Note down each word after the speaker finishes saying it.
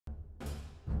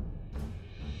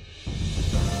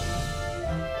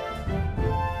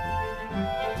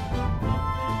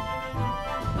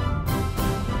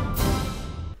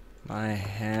My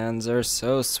hands are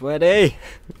so sweaty.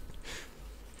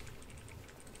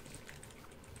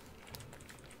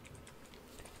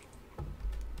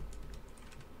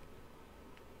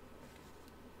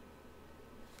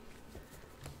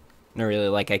 No, really,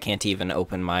 like, I can't even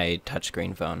open my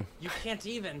touchscreen phone. You can't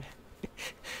even.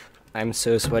 I'm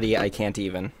so sweaty, I can't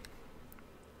even.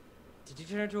 Did you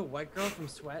turn into a white girl from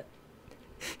sweat?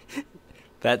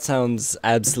 That sounds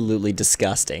absolutely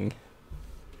disgusting.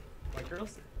 White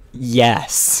girls?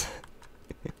 Yes.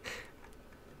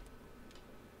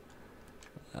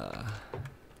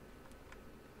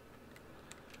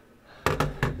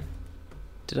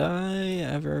 Did I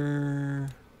ever...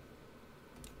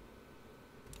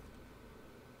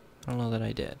 I don't know that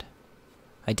I did.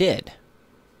 I did.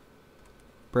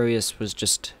 Broius was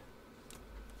just...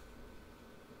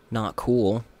 not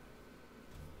cool.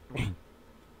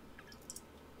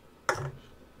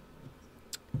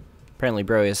 Apparently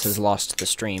Broius has lost the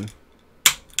stream.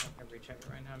 I'll recheck it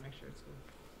right now, make sure it's good.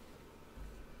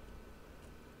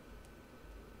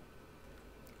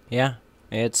 Yeah,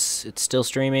 it's still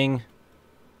streaming.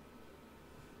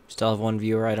 Still have one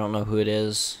viewer, I don't know who it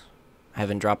is. I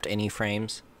haven't dropped any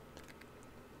frames.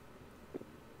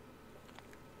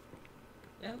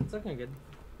 Yeah, it's looking good.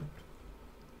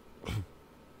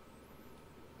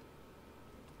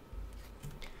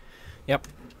 Yep.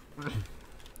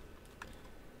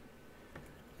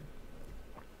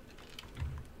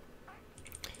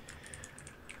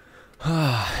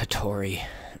 Ah, Tori.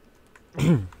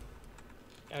 Gotta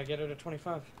get her to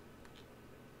 25.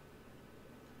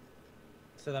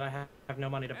 So that I have no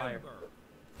money to buy her.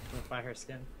 To buy her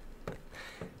skin.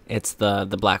 It's the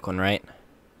black one, right?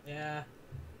 Yeah.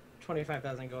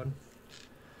 25,000 gold.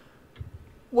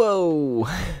 Whoa.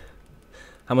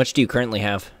 How much do you currently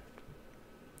have?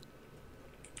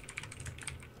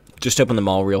 Just open them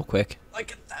all real quick.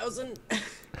 Like 1,000.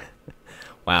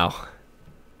 Wow.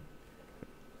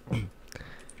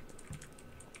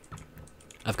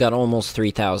 I've got almost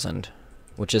 3,000,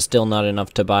 which is still not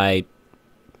enough to buy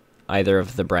either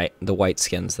of the white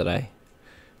skins that I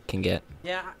can get.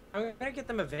 Yeah, I'm gonna get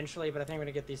them eventually, but I think I'm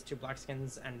gonna get these 2 black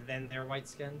skins and then their white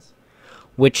skins.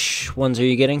 Which ones are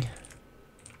you getting?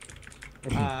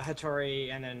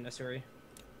 Hattori and then Asuri.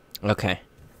 Okay.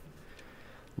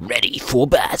 Ready for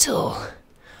battle.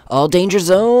 All danger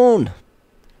zone.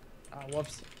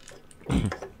 Whoops.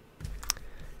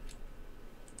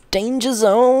 Danger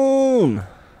zone.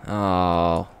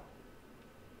 Oh.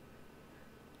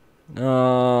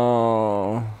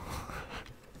 No.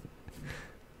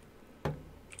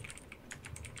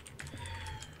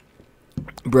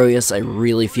 Broius, I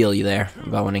really feel you there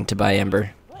about wanting to buy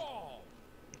Ember.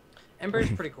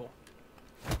 Ember's pretty cool.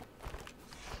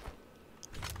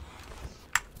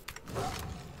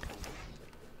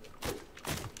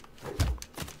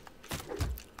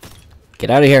 Get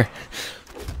out of here.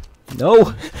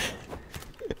 No.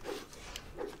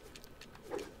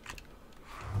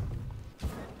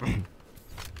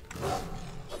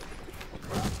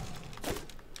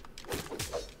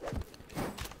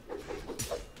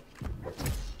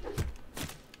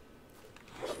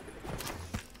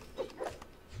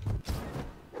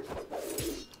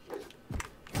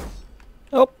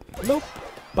 Oh, nope.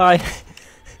 Bye.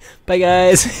 Bye,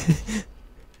 guys.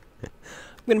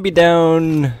 I'm gonna be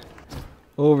down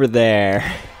over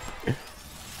there.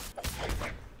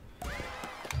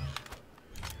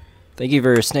 Thank you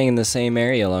for staying in the same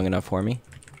area long enough for me.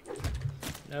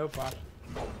 No problem.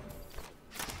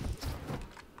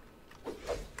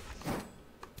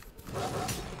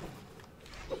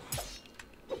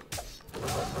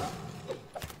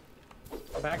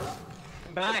 Come back.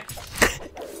 Come back.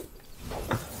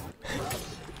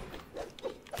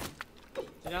 Do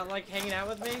you not like hanging out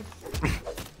with me?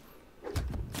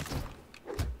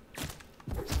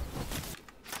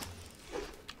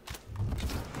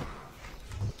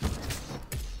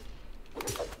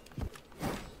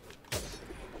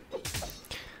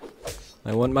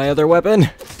 I want my other weapon.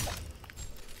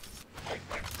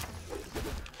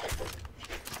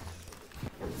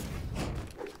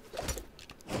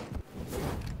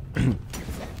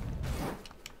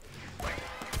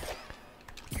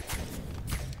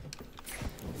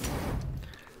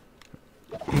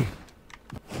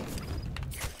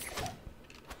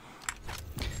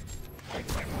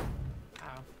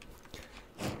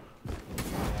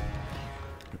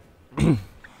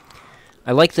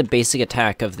 I like the basic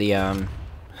attack of the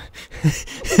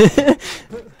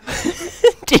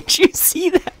Did you see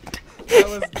that? That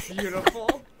was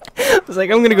beautiful. I was like,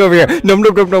 I'm gonna go over here. Nope,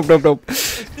 nope, nope, nope, nope, nope.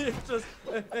 It's just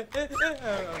okay.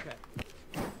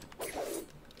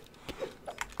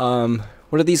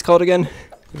 What are these called again?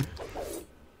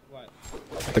 What?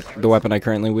 The weapon I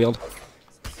currently wield.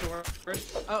 Sword.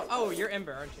 Oh, you're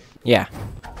Ember, aren't you? Yeah.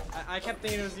 I kept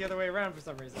thinking it was the other way around for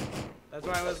some reason. That's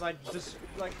why I was like, just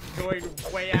like going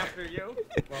way after you.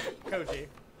 Well, Koji.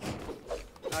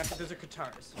 Those are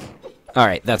Katars.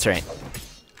 Alright, that's right.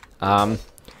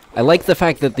 I like the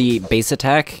fact that the base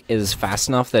attack is fast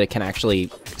enough that it can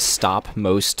actually stop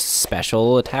most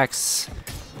special attacks.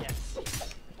 Yes.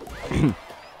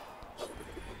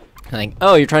 Like,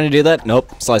 oh, you're trying to do that? Nope.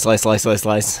 Slice, slice, slice, slice,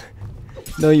 slice.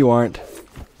 No, you aren't.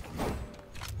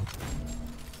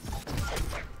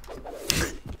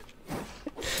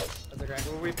 That's okay.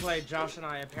 When we played, Josh and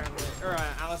I apparently, or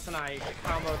Alice and I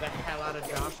combo the hell out of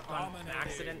Josh on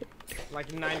accident,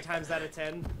 like 9 times out of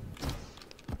 10.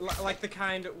 Like the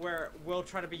kind where we'll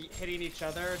try to be hitting each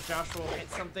other, Josh will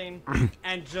hit something,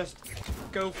 and just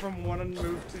go from one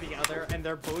move to the other, and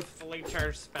they're both fully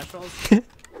charged specials.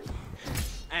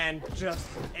 And just,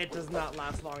 it does not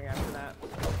last long after that.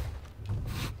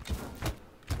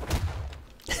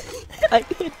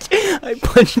 I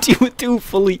punched you with 2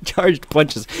 fully charged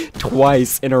punches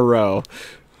twice in a row.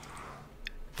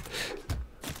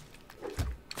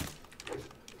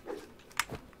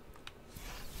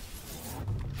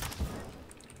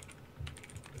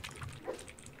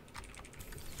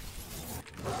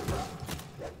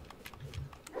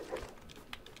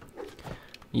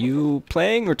 You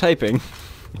playing or typing?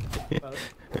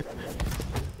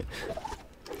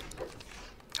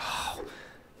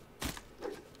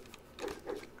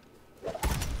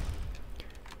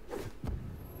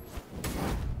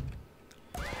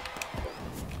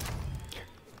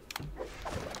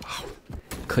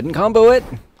 Couldn't combo it?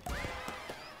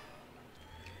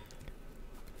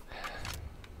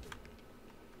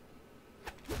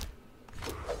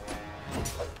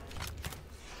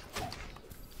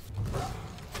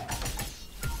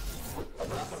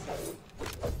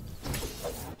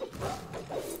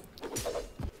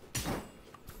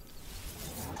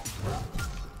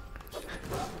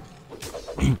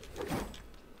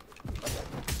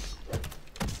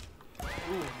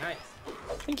 Ooh, nice.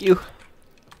 Thank you.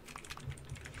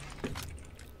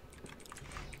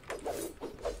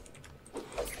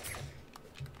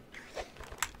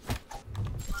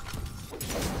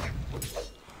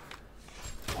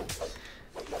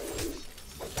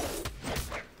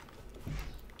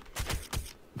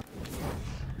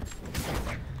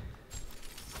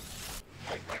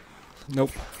 Nope.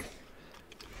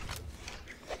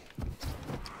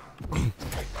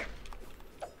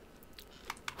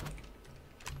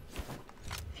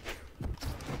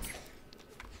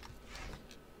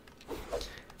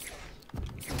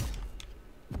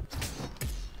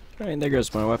 Alright, there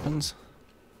goes my weapons.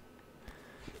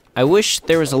 I wish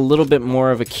there was a little bit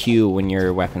more of a queue when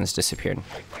your weapons disappeared.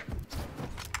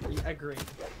 Agreed.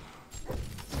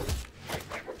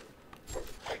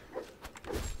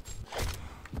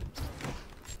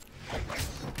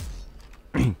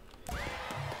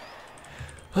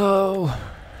 Oh.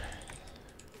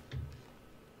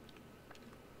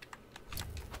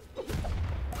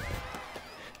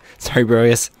 Sorry,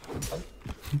 Brodius.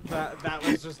 That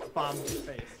was just bomb to the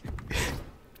face.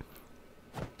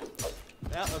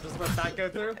 Yeah, I'll just let that go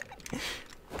through.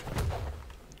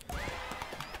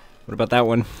 What about that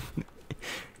one?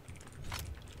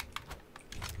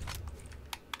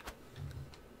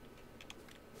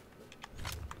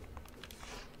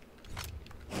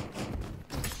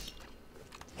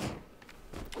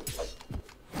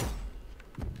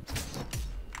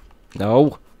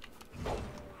 No.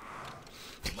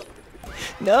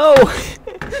 No! Player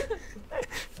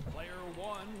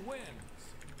 1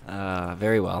 wins.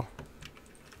 Very well.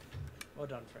 Well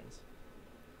done, friends.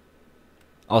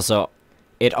 Also,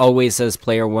 it always says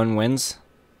player 1 wins.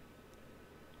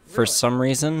 For Really? some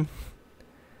reason.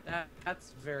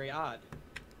 That's very odd.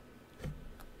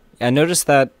 I noticed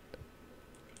that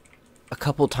a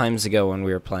couple times ago when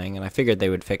we were playing, and I figured they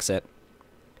would fix it.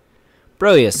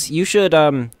 Brodius, you should,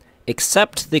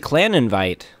 accept the clan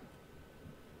invite.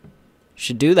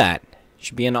 Should do that.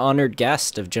 Should be an honored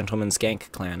guest of Gentleman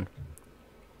Skank Clan.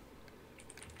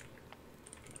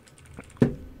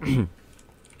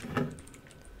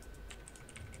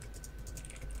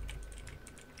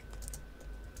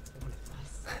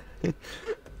 I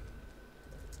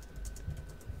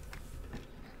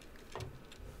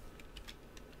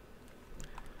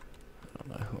don't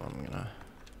know who I'm gonna...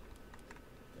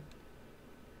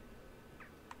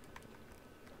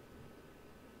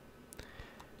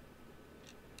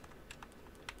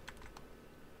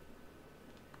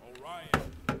 Orion.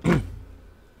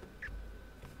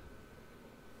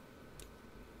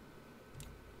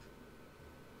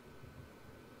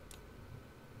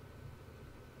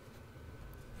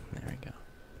 There we go.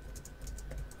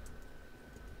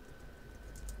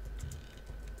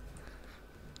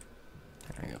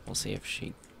 We'll see if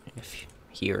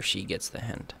he or she gets the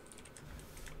hint.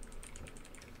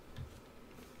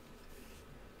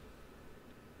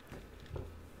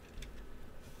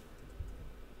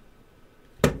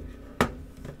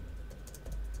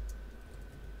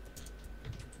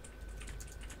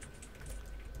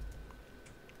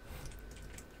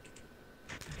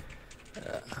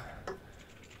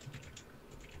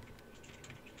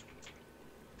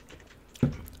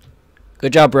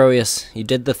 Good job, Broius. You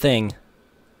did the thing.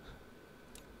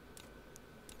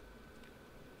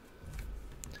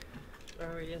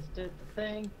 Broius did the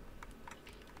thing.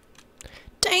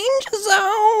 Danger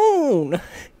zone!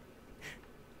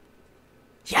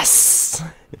 Yes!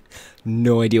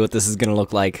 No idea what this is gonna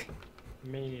look like.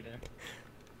 Me neither.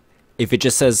 If it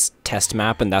just says test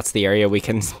map and that's the area we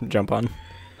can jump on.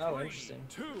 Oh, interesting.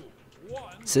 2,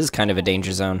 1. This is kind of a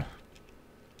danger zone.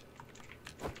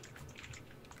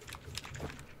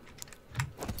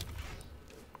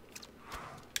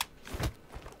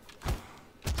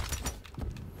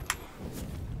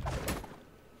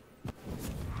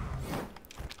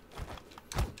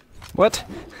 What?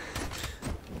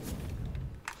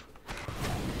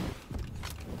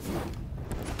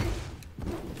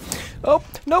 Oh,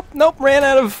 nope, ran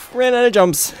out of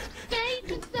jumps.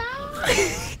 Danger zone!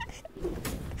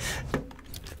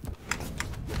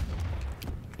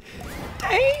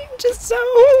 Danger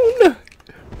zone!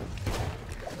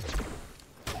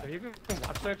 Have you even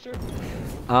watched Archer?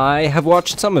 I have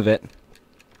watched some of it.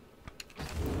 I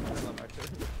love Archer.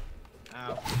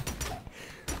 Ow.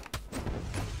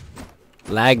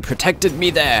 Lag protected me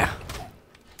there.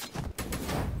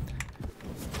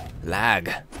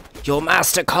 Lag. Your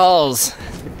master calls.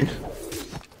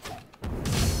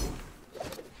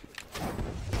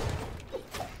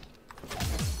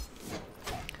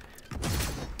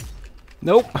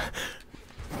 Nope.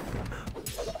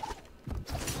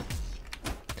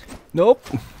 Nope.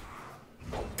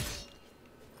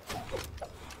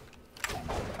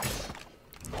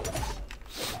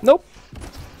 Nope.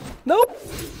 Nope.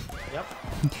 Yep.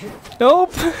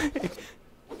 Nope. I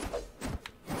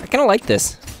kind of like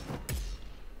this.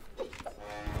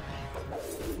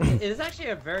 It is actually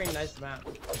a very nice map.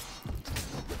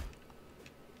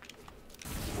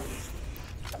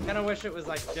 I kind of wish it was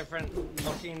like different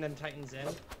looking than Titan's Inn.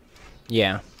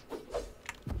 Yeah.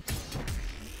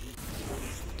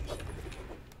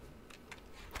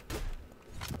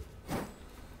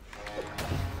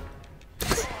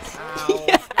 Ow.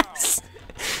 Yes.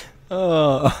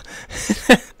 Oh.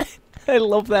 I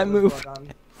love that move. Well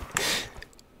done.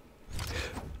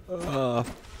 Oh.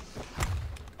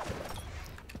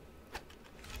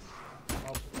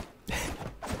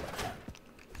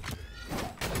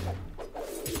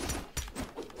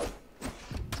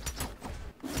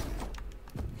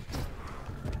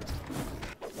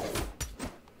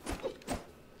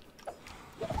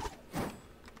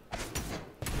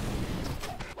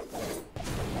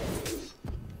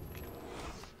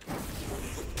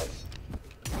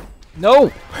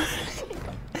 No!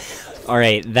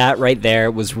 Alright, that right there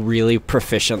was really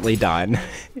proficiently done.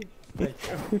 Thank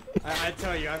you. I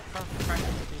tell you, I've practiced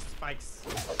with these spikes.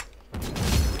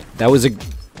 That was a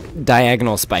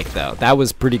diagonal spike, though. That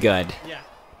was pretty good. Yeah.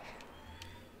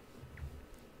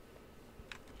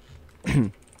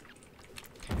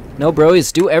 No,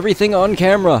 bros, do everything on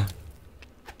camera.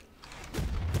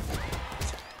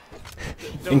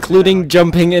 Don't Including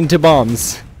jumping into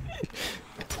bombs.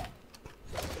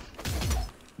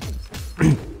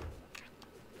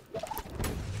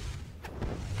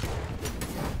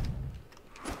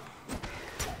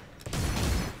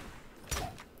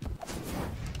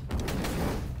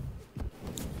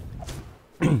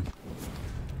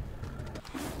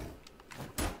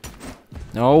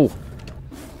 No.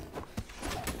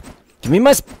 Give me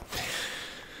my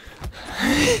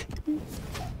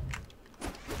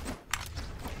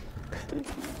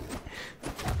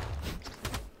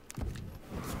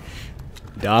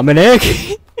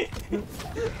Dominic!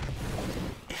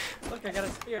 Look, I got a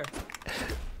spear.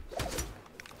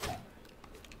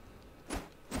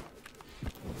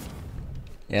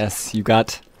 Yes, you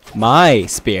got my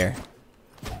spear.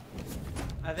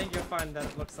 I think you'll find that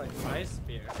it looks like my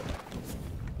spear.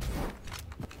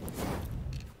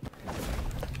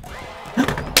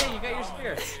 Hey, you got your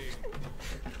spear.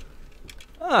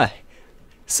 Ah,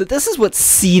 so this is what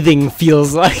seething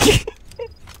feels like.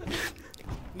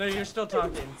 No, you're still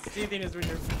talking. Seething is when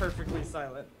you're perfectly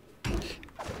silent.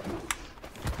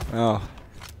 Oh.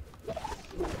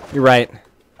 You're right.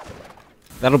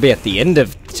 That'll be at the end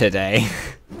of today.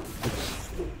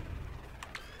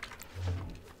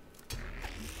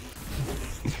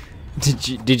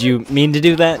 Did you mean to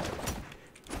do that?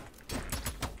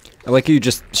 I like you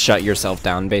just shut yourself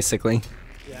down, basically.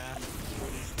 Yeah.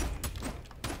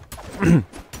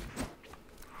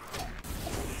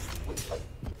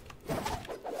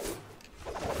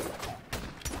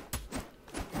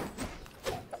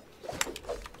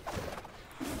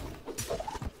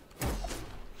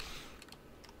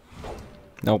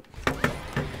 Nope.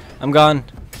 I'm gone.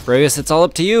 Brillius, it's all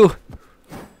up to you.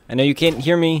 I know you can't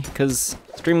hear me because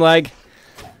stream lag,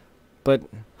 but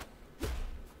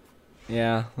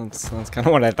yeah, that's kind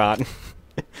of what I thought.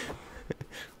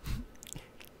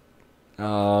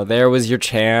 Oh, there was your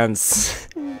chance.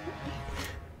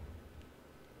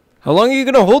 How long are you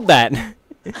gonna hold that?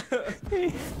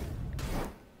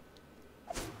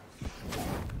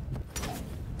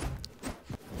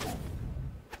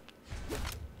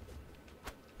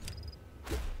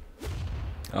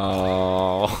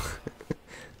 Oh.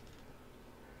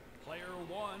 Player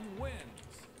 1 wins.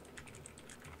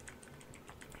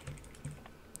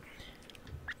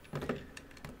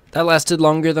 That lasted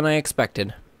longer than I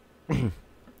expected.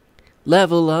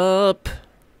 Level up.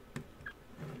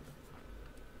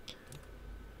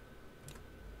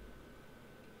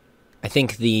 I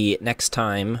think the next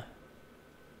time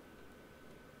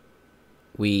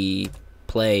we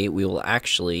play, we will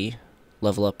actually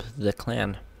level up the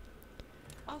clan.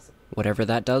 Awesome. Whatever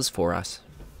that does for us.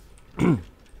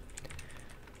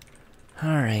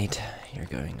 Alright, you're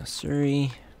going to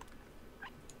Surrey.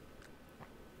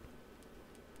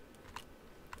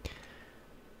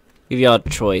 Give y'all a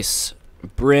choice.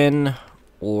 Bryn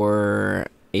or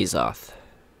Azoth.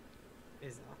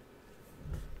 Is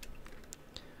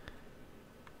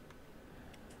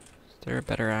Is there a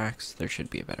better axe? There should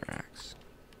be a better axe.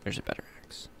 There's a better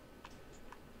axe.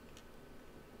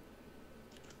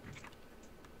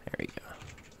 There we go.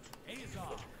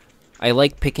 I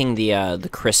like picking the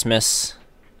Christmas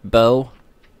bow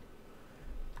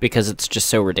because it's just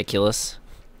so ridiculous.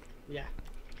 yeah.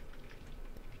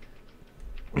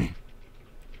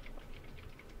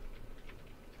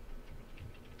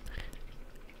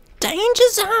 Danger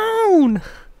zone!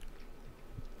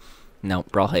 No,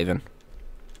 Brawlhaven.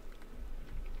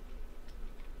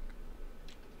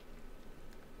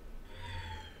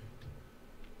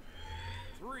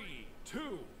 Three,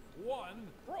 two, one,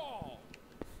 brawl.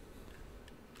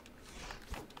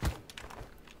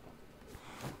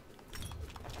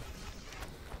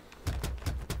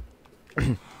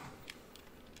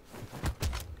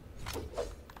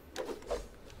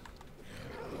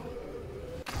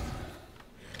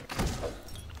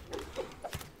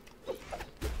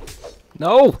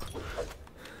 No!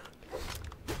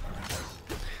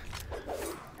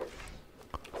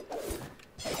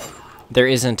 There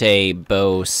isn't a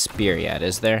bow spear yet,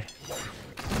 is there?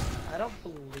 I don't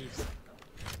believe so.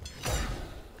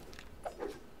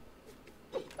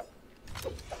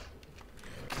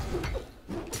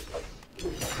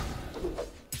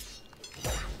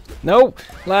 No!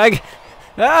 Lag!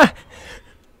 Ah!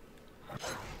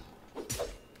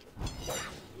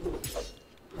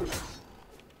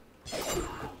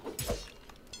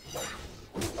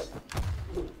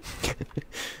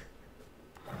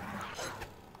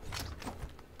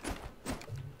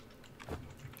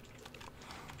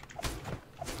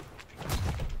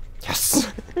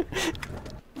 Yes!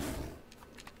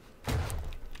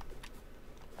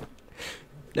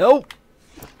 No!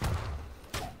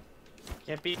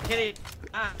 Can't be kidding.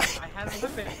 Ah, I had a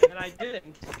weapon and I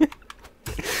didn't. What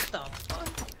the fuck?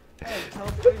 I am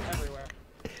teleporting everywhere.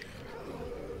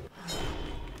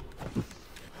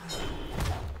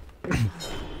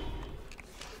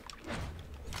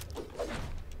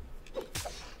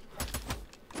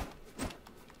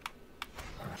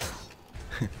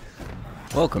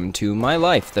 Welcome to my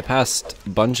life, the past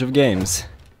bunch of games.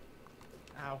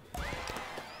 Ow.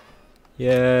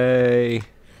 Yay!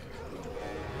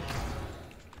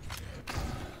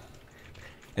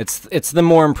 It's the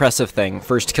more impressive thing.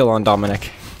 First kill on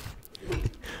Dominic.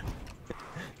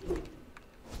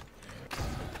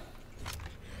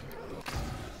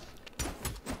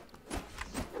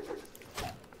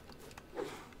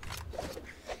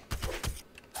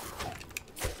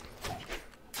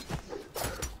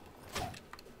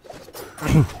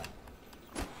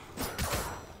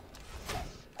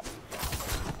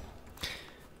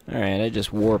 Alright, I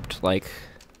just warped, like,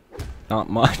 not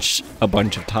much, a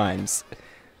bunch of times.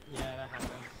 Yeah, that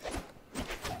happened.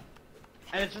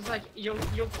 And it's just like you'll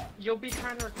be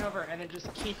trying to recover and then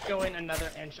just keep going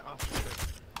another inch off the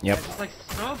roof. Yep. It's just like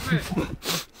stop it.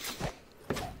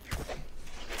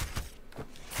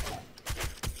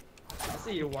 I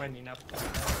see you winding up.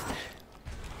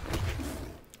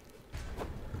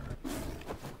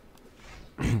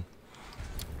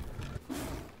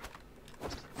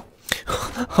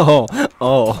 Oh,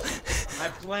 oh. I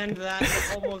planned that.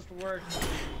 It almost worked.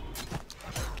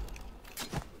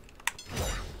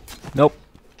 Nope.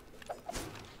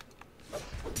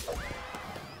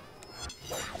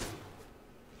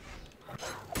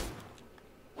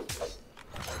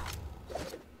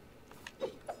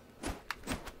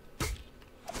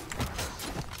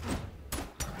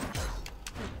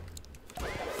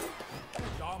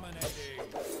 Dominating.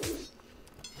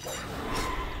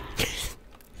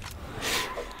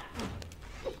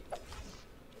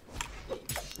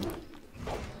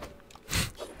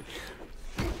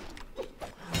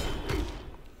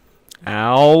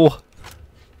 Ow.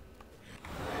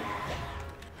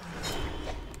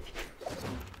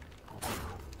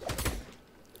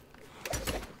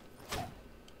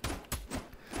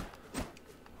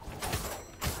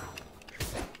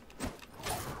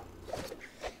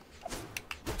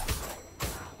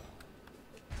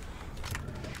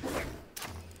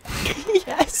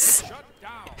 Yes. Shut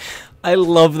down. I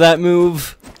love that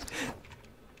move.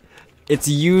 It's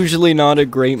usually not a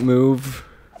great move.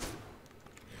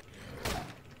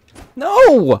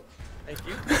 No! Thank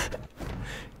you.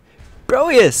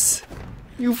 Broius!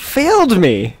 You failed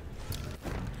me!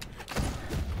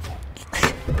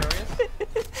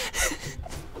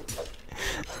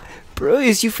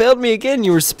 Broius, you failed me again.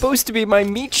 You were supposed to be my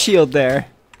meat shield there.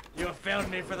 You have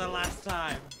failed me for the last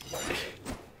time.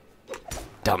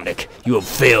 Dominic, you have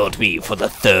failed me for the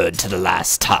third to the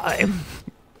last time.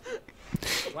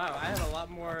 Wow, I had a lot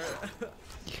more.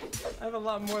 I have a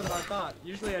lot more than I thought.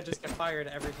 Usually I just get fired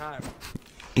every time.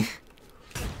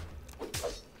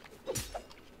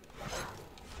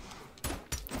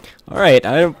 Alright,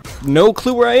 I have no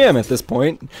clue where I am at this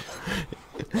point.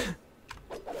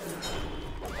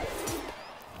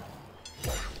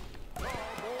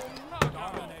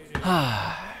 Dominating.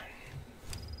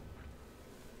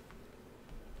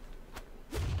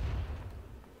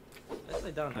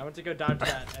 Nicely done. I went to go dodge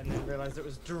that and then realized it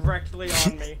was directly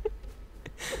on me.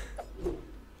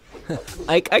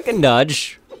 I can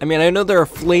dodge. I mean, I know there are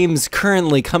flames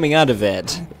currently coming out of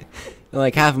it.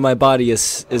 Like, half of my body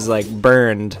is like,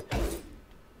 burned.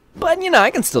 But, you know,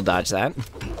 I can still dodge that.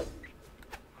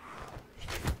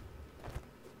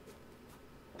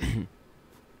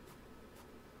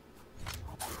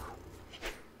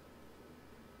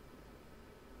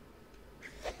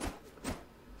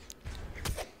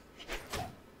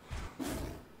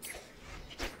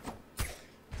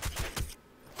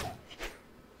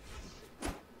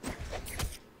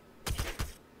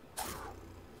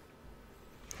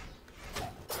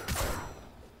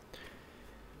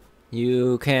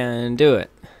 You can do it.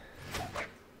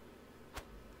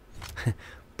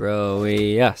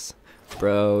 Broy, yes.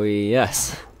 Broy,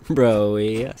 yes.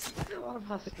 Broy, yes. There's a lot of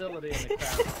hostility in the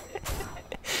crowd.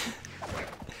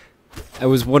 I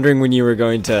was wondering when you were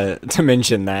going to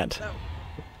mention that. No.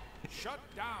 Shut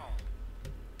down.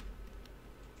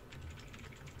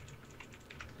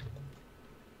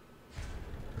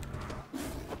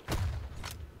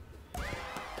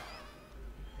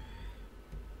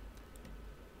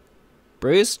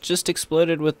 Bruce just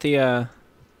exploded with the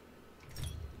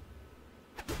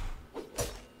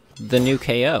new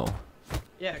KO.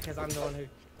 Yeah, because I'm the one who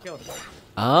killed him.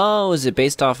 Oh, is it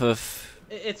based off of...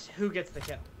 It's who gets the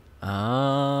kill.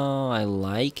 Oh, I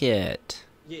like it.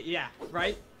 Yeah,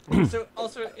 right? So,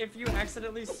 also, if you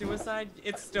accidentally suicide,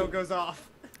 it still goes off.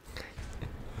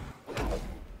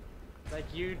 Like,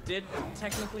 you did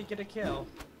technically get a kill.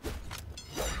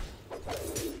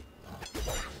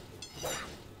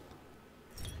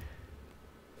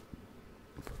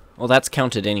 Well, that's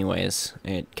counted anyways.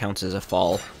 It counts as a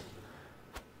fall.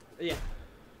 Yeah.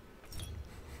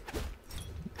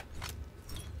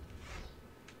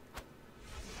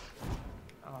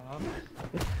 Aw.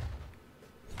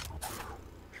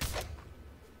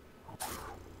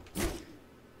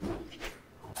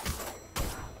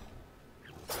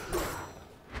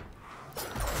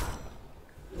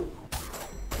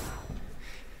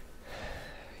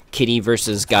 Kitty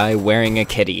versus guy wearing a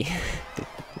kitty.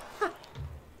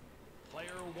 Player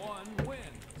one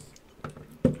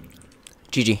wins.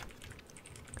 GG.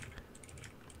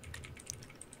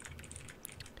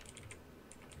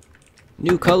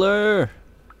 New color!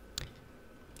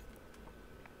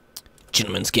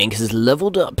 Gentleman's Gank has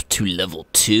leveled up to level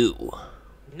 2.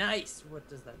 Nice! What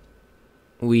does that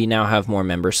do? We now have more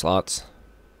member slots.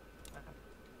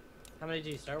 How many do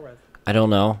you start with? I don't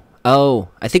know. Oh,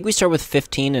 I think we start with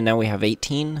 15 and now we have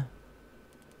 18.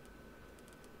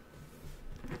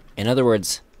 In other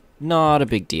words, not a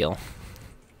big deal.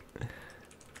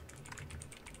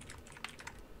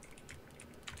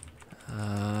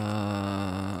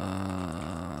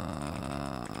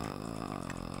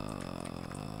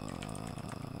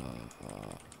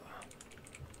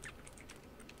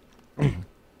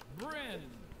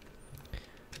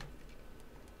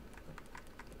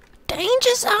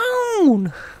 danger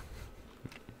zone!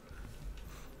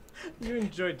 You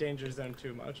enjoy Danger Zone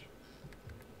too much.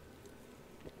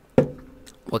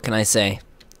 What can I say?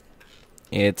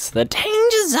 It's the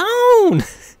danger zone!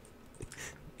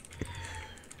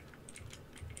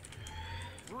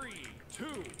 3, 2,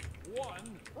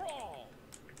 1, brawl.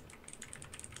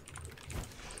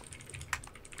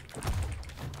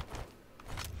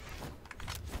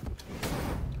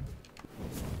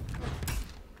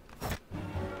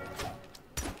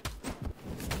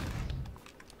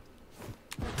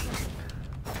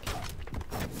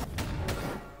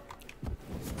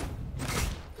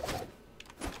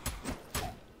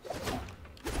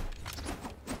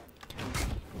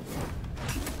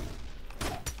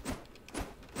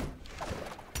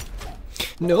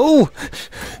 No!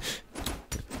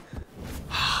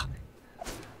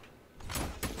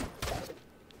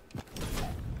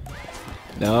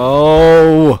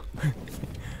 No!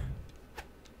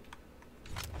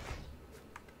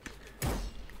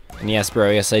 And yes, bro,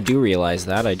 yes, I do realize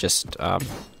that. I just,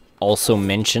 also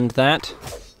mentioned that.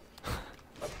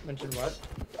 Mention what?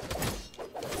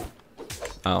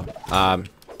 Oh,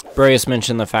 Brurius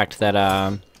mentioned the fact that,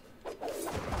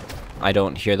 I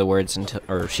don't hear the words until,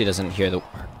 or she doesn't hear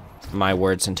my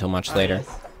words until much later.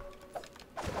 Yes.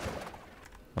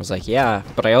 I was like, yeah,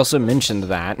 but I also mentioned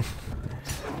that.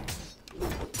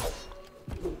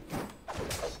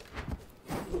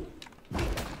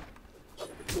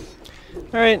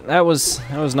 Alright, that was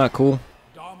not cool.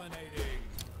 Dominating.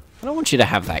 I don't want you to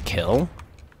have that kill.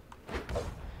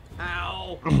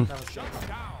 Ow! That was Shut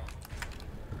down.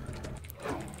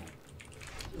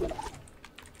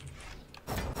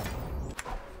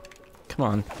 Come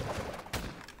on.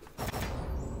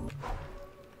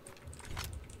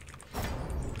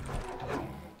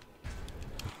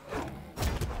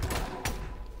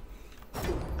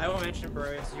 I will mention,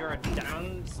 Bruce, your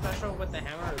down special with the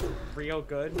hammer is real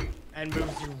good and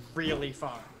moves you really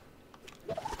far.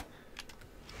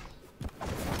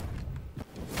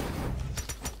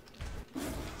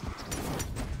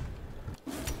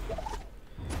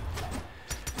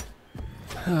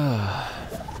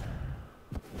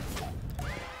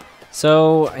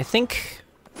 So, I think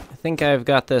I've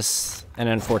got an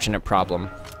unfortunate problem.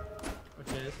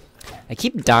 Which is? I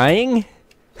keep dying?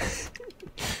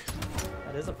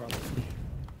 That is a problem.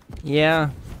 Yeah.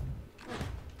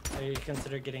 Are you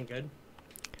consider getting good?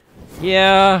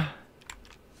 Yeah.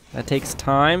 That takes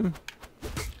time.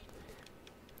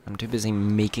 I'm too busy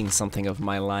making something of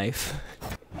my life.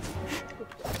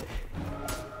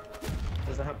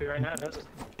 Does that help you right now? Does it?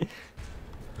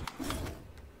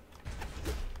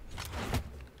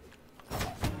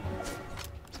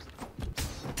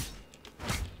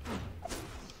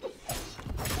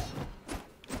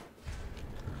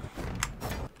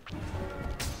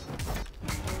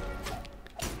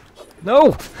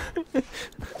 No!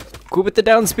 Quit with the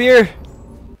down spear!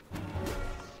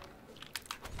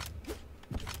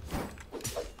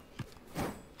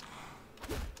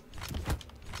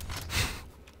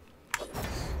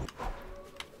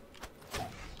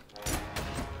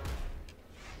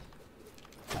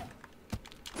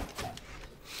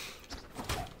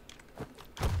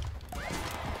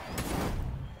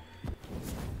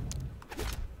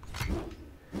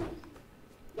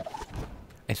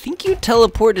 I think you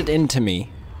teleported into me.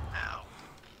 Ow.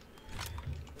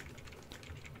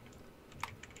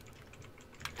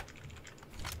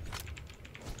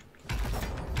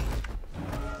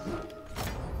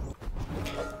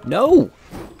 No!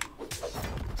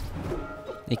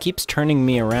 It keeps turning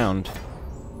me around.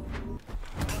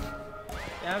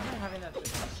 Yeah, I've been having that too.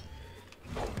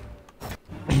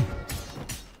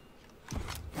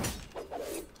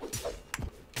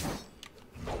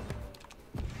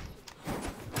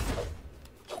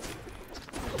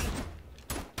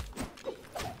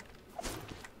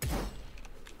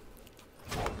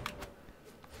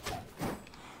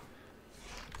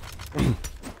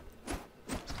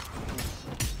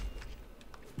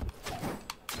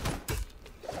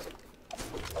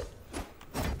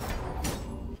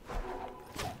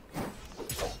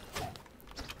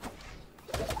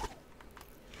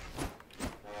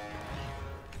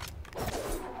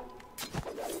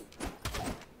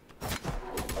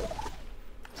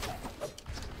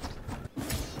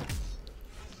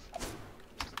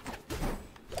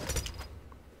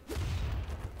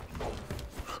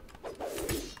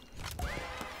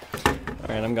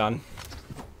 Alright, I'm gone.